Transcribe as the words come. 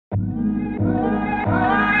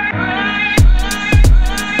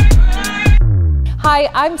Hi,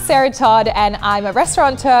 I'm Todd and I'm a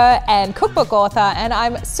restaurateur and cookbook author, and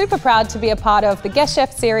I'm super proud to be a part of the Guest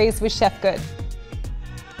Chef Series with Chefgood.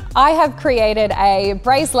 I have created a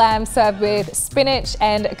braised lamb served with spinach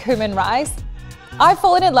and cumin rice. I've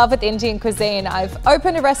fallen in love with Indian cuisine. I've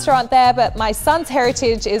opened a restaurant there, but my son's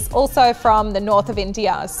heritage is also from the north of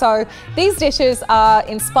India. So these dishes are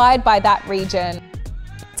inspired by that region.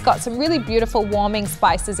 It's got some really beautiful warming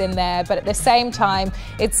spices in there, but at the same time,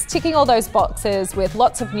 it's ticking all those boxes with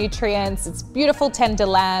lots of nutrients. It's beautiful tender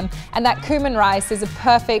lamb, and that cumin rice is a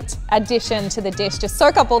perfect addition to the dish to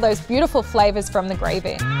soak up all those beautiful flavors from the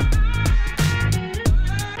gravy.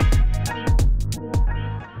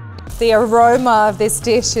 The aroma of this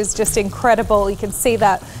dish is just incredible. You can see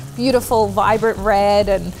that beautiful, vibrant red,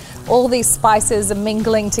 and all these spices are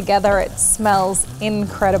mingling together. It smells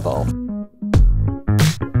incredible.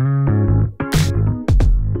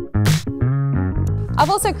 I've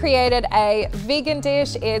also created a vegan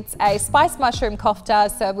dish. It's a spiced mushroom kofta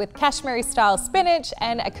served with Kashmiri style spinach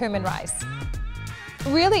and a cumin rice. It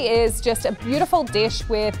really is just a beautiful dish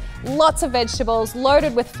with lots of vegetables,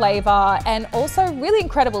 loaded with flavor, and also really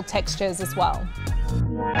incredible textures as well.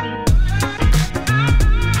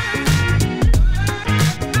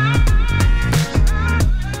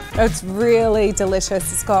 It's really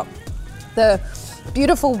delicious. It's got the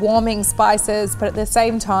beautiful warming spices, but at the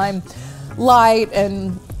same time, light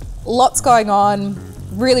and lots going on,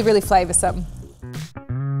 really flavoursome.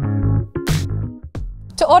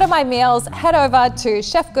 To order my meals, head over to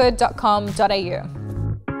chefgood.com.au.